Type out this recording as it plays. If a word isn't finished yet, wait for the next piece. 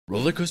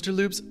Roller coaster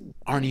loops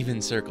aren't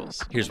even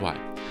circles. Here's why.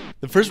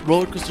 The first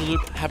roller coaster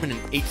loop happened in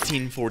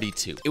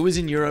 1842. It was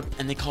in Europe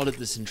and they called it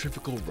the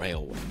centrifugal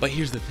railway. But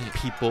here's the thing,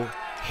 people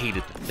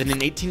hated them. Then in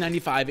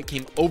 1895, it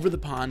came over the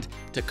pond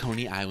to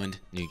Coney Island,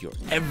 New York.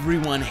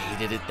 Everyone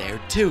hated it there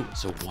too.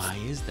 So why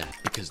is that?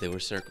 Because they were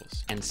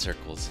circles, and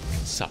circles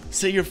suck.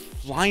 Say you're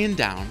flying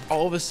down,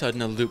 all of a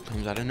sudden a loop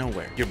comes out of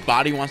nowhere. Your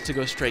body wants to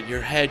go straight,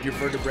 your head, your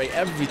vertebrae,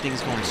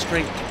 everything's going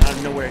straight. Out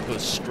of nowhere, it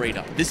goes straight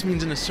up. This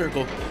means in a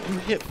circle, you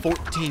hit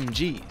 14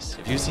 G's.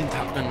 If you've seen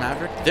Top Gun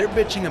Maverick, they're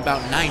bitching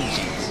about 9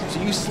 G's. So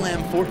you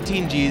slam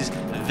 14 G's,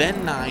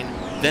 then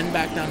 9, then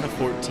back down to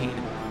 14,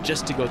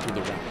 just to go through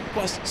the ride.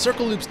 Plus,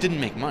 circle loops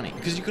didn't make money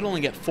because you could only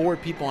get 4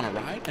 people on a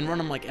ride and run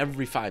them like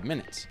every 5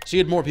 minutes. So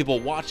you had more people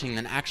watching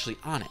than actually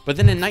on it. But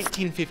then in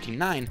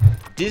 1959,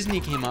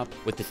 Disney came up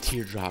with the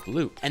teardrop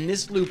loop. And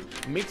this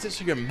loop makes it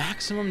so your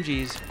maximum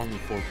G's only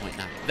 4.9.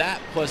 That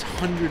plus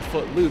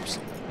 100-foot loops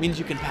means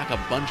you can pack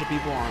a bunch of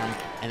people on them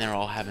and they're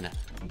all having a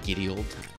giddy old time.